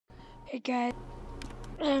Hey guys,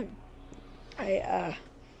 I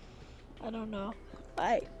don't know.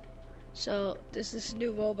 So there's this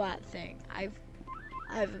new robot thing. I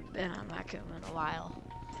haven't been on Raccoon in a while.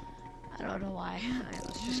 I don't know why. Alright,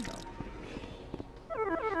 let's just go.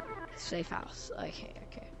 Safe house. Okay.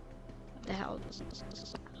 What the hell is this?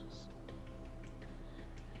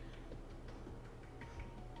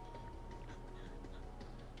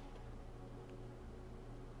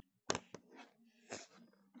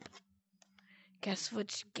 Guess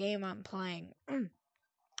which game I'm playing.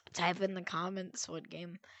 Type in the comments what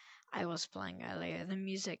game I was playing earlier.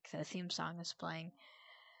 The theme song is playing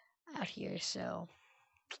out here, so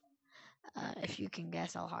if you can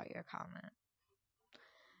guess, I'll heart your comment.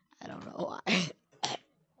 I don't know why.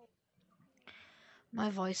 My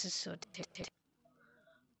voice is so tick.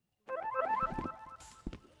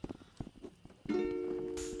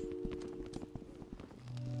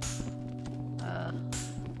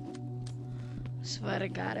 Swear to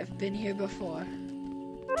God, I've been here before.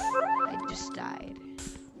 I just died.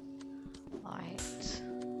 Alright.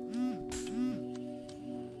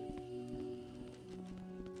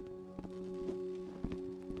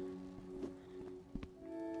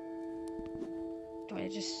 Do I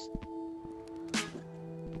just...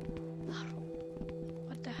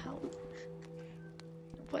 What the hell?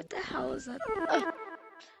 What the hell is that?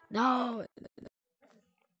 No!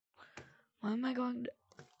 Why am I going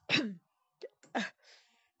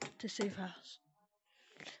to safe house?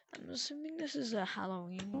 I'm assuming this is a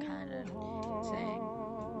Halloween kind of thing.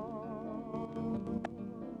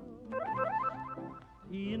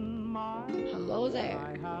 Hello there.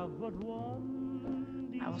 I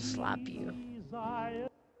will slap you.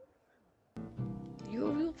 You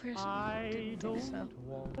a real person? I didn't think so.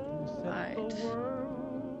 Alright.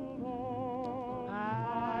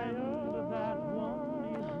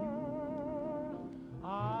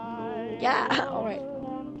 Yeah, alright.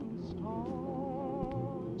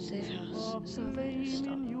 Safe house. So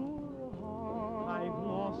I've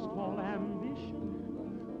lost all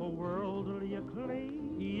ambition for worldly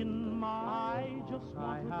acclaim. In my I just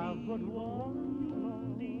want to have but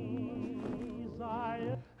one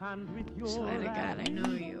desire, and with your swear to God, I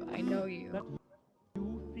know you.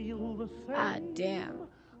 You feel the same. Ah, damn.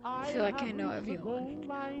 I feel like I know everyone.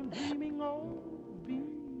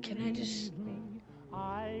 Can I just...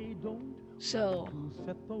 I don't So...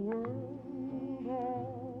 set the world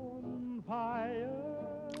on fire.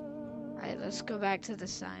 Alright, let's go back to the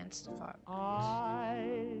science department.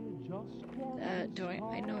 I know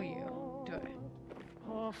you. Do I?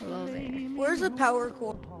 Hello there. Where's the power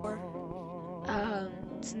core?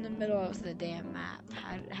 It's in the middle of the damn map.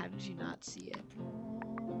 How did you not see it?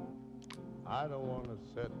 I don't want to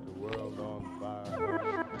set the world on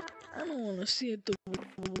fire. I don't want to see it the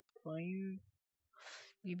fire.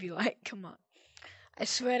 You'd be like, come on. I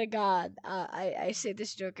swear to God, I say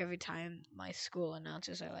this joke every time my school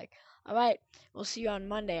announcers are like, alright, we'll see you on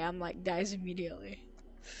Monday. I'm like, dies immediately.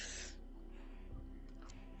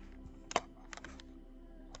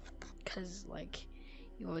 Cause, like,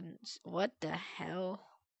 you wouldn't... What the hell?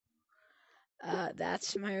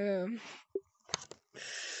 That's my room.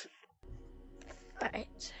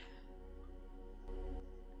 Alright.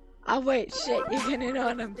 Oh, wait, shit, you're gonna know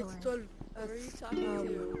what I'm It's playing. 12. What are you talking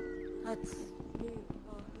to? That's me.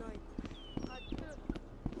 9.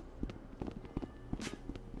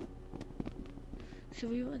 So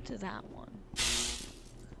we went to that one.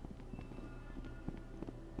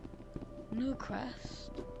 New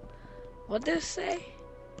quest. What'd they say?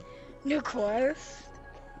 New quest?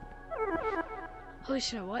 Holy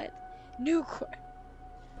shit, what? New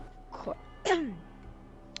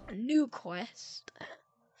New quest.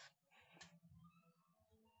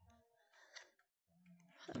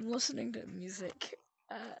 I'm listening to music.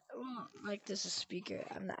 Well, like there's a speaker.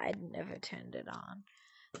 I never turned it on.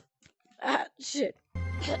 Shit.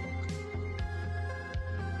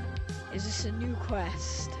 Is this a new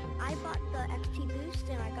quest? I bought the XP boost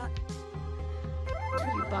and I got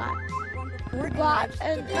You bought? one before. You bought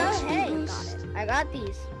an Oh, XP hey, boost? got it. I got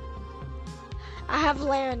these. I have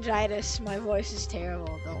laryngitis. My voice is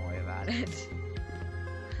terrible. Don't worry about it.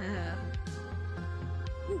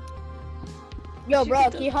 Yo, Did you bro,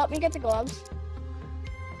 get can you help me get the gloves?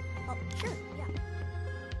 Oh, sure, yeah.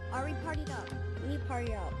 Are we partied up? We need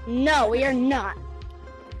party up. No, we are not.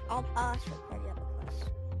 I'll sure, party up with us.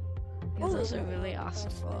 Yeah, those are really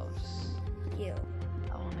awesome gloves. You.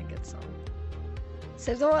 I want to get some.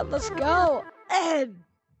 So what? Let's go. Ed.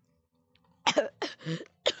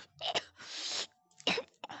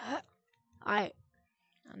 I'm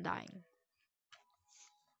dying.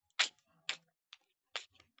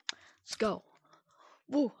 Let's go.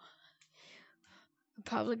 Woo. I'm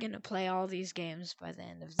probably gonna play all these games by the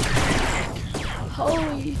end of the year.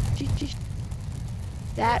 Holy shit.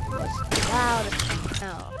 That was loud as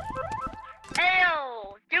hell.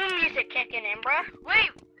 Ew, do music kicking in, bruh. Wait,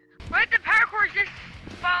 what the parkour is just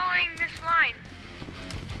following this line?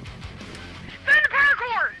 Find the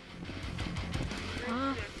parkour!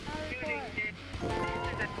 Huh? Shooting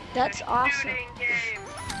game. That's awesome. Shooting game.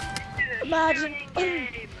 Imagine. Shooting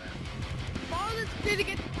game. Follow this dude to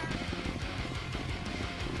get the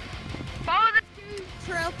Follow the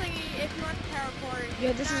trail thingy if you want the parkour.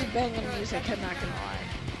 Yeah, this is banging music, I'm not gonna lie.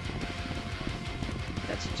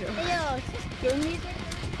 That's a joke. Yo, is this do music?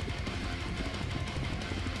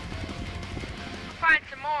 find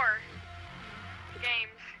some more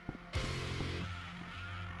games.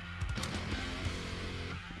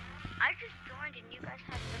 I just joined and you guys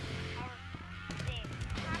have the power thing.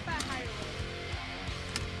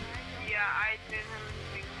 Yeah, I didn't have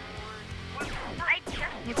anything more. I just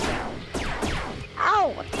What's that?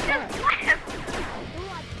 Ow! What the fuck? left.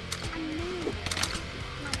 I'm new.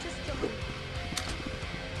 Not just joined.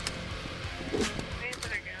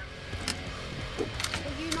 Answer again.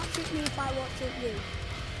 Will you not shoot me if I want to shoot you?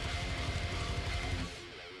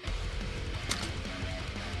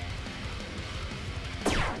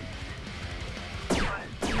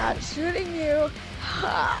 I'm not shooting you.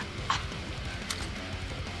 Ha.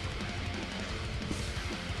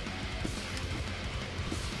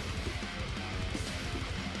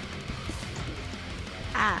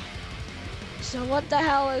 Ah. So what the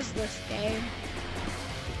hell is this game?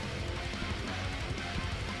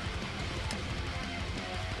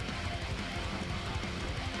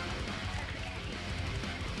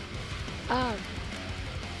 Um.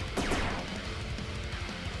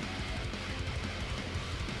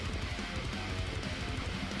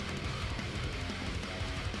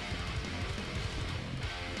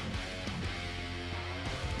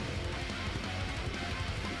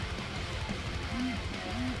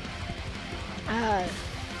 Uh.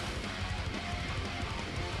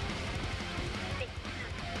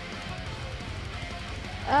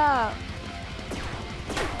 Oh.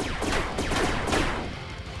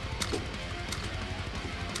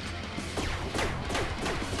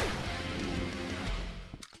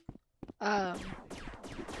 Um.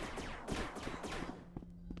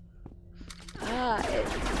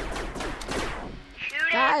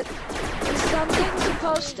 God, is something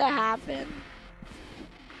supposed to happen?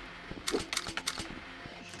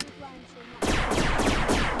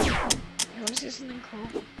 You want to see something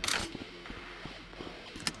cool?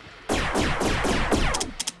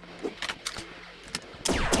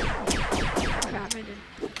 Crap, I did.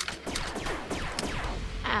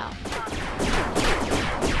 Ow.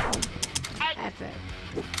 Epic.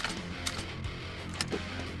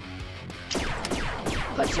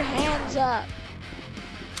 Put your hands up.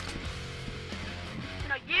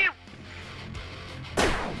 No, you!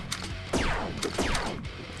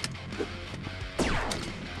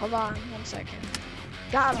 Hold on, 1 second.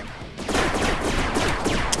 Got him.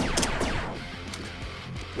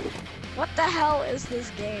 What the hell is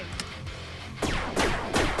this game?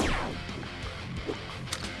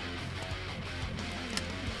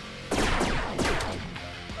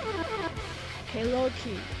 Okay, low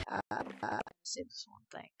key. Say this one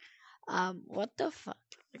thing. What the fuck?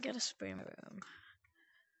 I gotta spray my room.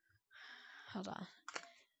 Hold on.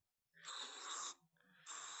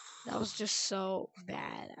 That was just so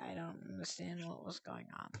bad. I don't understand what was going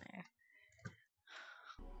on there.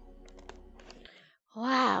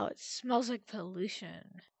 Wow, it smells like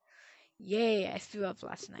pollution. Yay, I threw up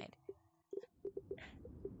last night.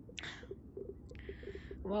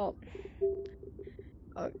 Well,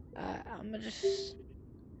 I'm gonna just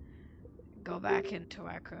go back into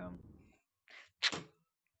our room.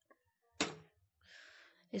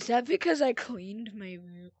 Is that because I cleaned my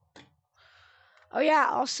room? Oh yeah,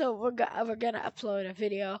 also we're gonna upload a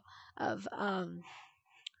video of Gun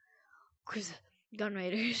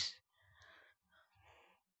Raiders.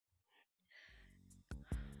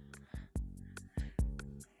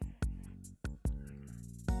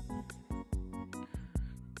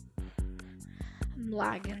 I'm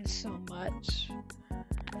lagging so much.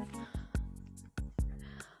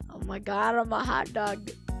 Oh my god, I'm a hot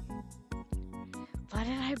dog. Why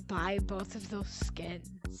did I buy both of those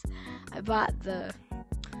skins? I bought the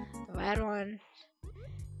red one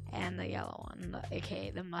and the yellow one,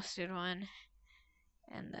 aka the mustard one,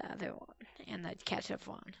 and the other one, and the ketchup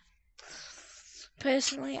one.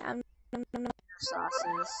 Personally, I'm not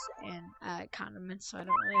sauces and condiments, so I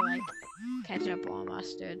don't really like ketchup or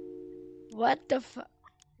mustard. What the fu-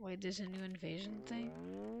 Wait, there's a new invasion thing?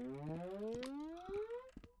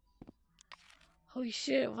 Holy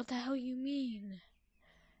shit, what the hell you mean?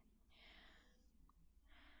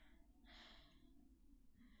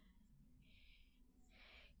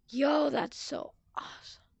 Yo, that's so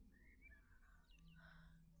awesome.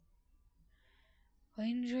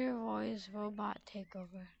 Ranger Voice Robot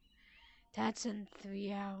Takeover. That's in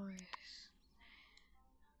 3 hours.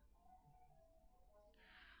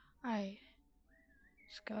 Alright.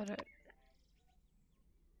 Let's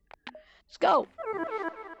go!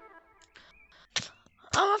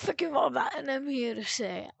 I'm a freaking robot, and I'm here to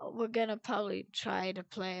say we're gonna probably try to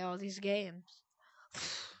play all these games.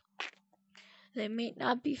 They may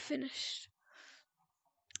not be finished.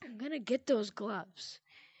 I'm gonna get those gloves.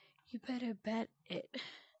 You better bet it.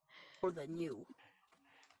 More than you.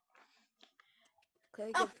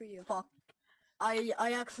 Okay, good for you. Fuck. I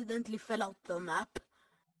accidentally fell out the map.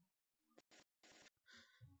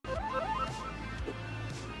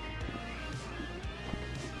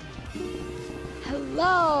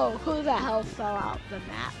 Hello! Who the hell fell out the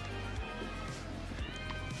map?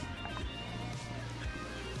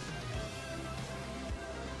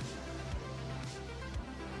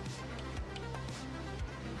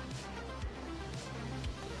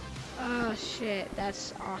 Oh shit,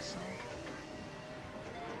 that's awesome.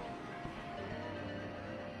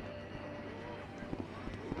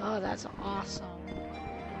 Oh, that's awesome.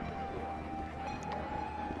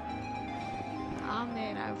 Oh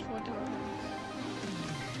man, I have 4 turtles.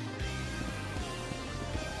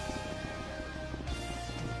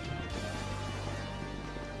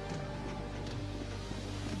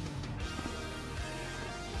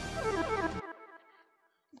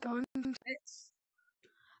 Going hits.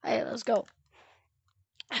 Hey, let's go.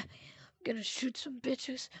 Gonna shoot some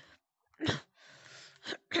bitches.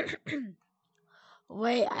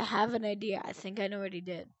 Wait, I have an idea. I think I know what he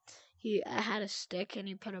did. I had a stick and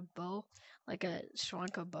he put a bow, like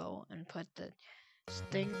shrunk a bow, and put the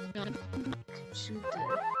sting on it. Shoot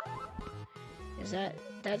the. Is that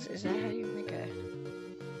how you make a?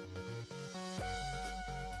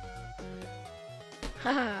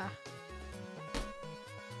 Haha.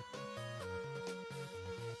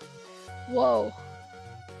 Whoa.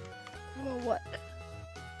 Whoa, what?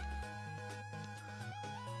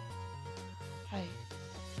 Hi.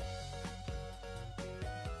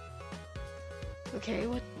 Okay,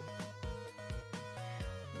 what?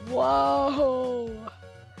 Whoa!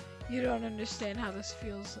 You don't understand how this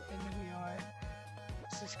feels in VR.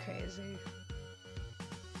 This is crazy.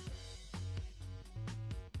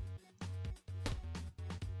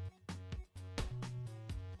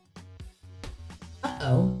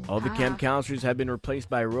 All the camp counselors have been replaced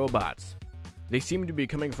by robots. They seem to be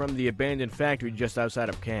coming from the abandoned factory just outside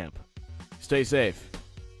of camp. Stay safe.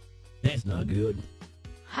 That's not good.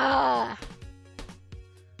 Ha!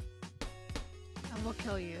 I will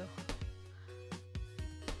kill you.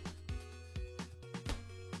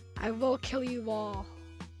 I will kill you all.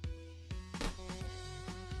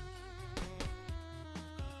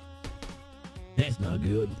 That's not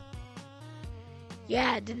good.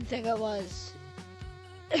 Yeah, I didn't think it was.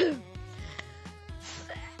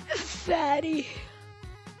 Fatty.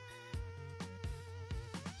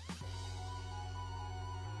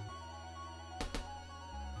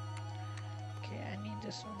 Okay, I need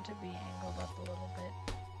this one to be angled up a little bit.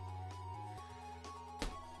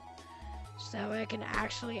 So that way I can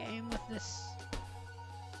actually aim with this.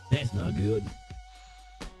 That's not good.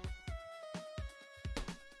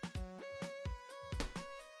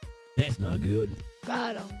 That's not good.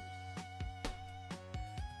 Got him.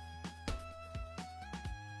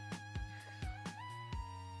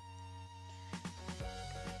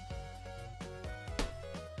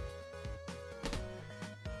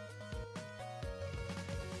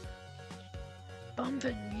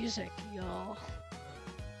 Bumping music, y'all.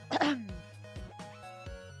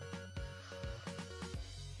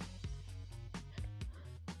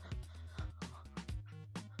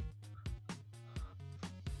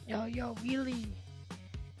 Yo, really.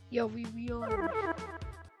 Yo, we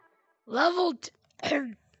level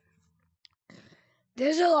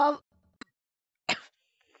there's a level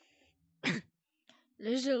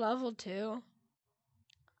there's a level 2.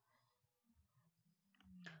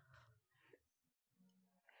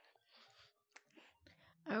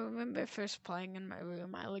 I remember first playing in my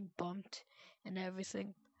room, I like bumped and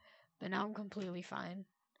everything, but now I'm completely fine.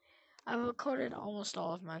 I've recorded almost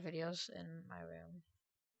all of my videos in my room.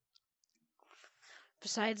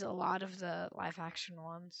 Besides a lot of the live action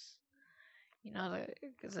ones. You know,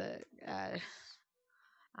 I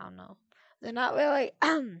don't know. They're not really,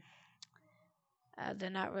 they're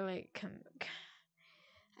not really,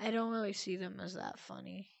 I don't really see them as that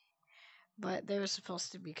funny. But they were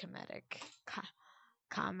supposed to be comedic.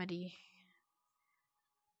 comedy.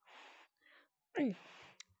 You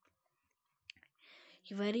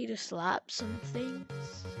ready to slap some things?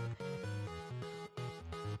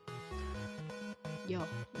 Yo,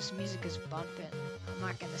 this music is bumping. I'm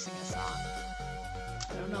not gonna sing a song.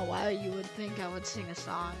 I don't know why you would think I would sing a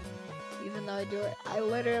song. Even though I do it, I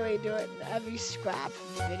literally do it in every scrap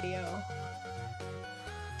video.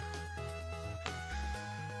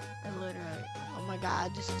 I literally, oh my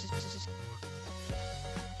god, just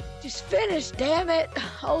finish, damn it!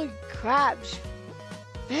 Holy crap, just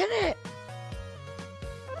finish!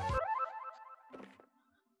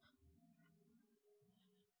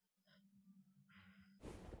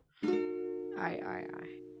 Alright.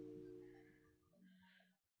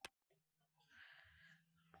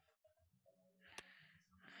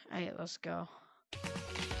 Alright, let's go.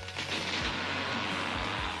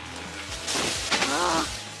 Ah!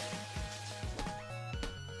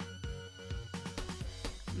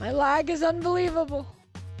 My lag is unbelievable.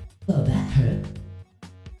 Oh, that hurt.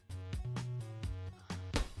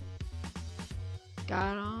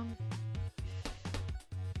 Got him.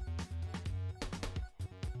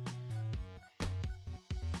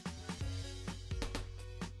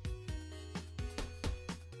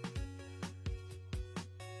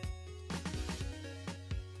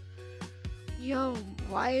 Yo,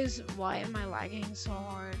 why am I lagging so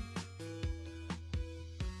hard?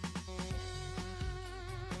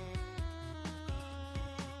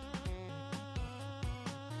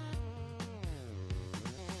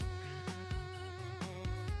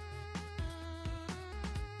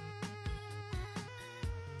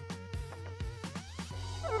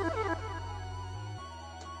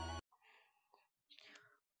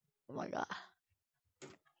 Oh my god.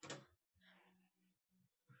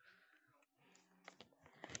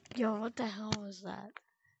 Yo, what the hell was that?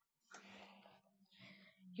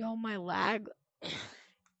 Yo, my lag.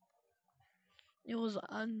 It was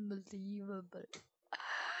unbelievable.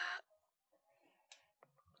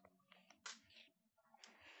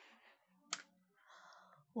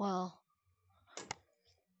 Well,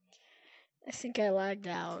 I think I lagged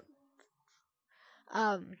out.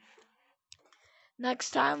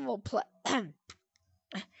 Next time we'll play.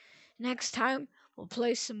 Next time we'll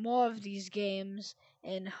play some more of these games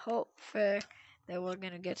and hope for that we're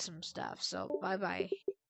gonna get some stuff. So bye bye.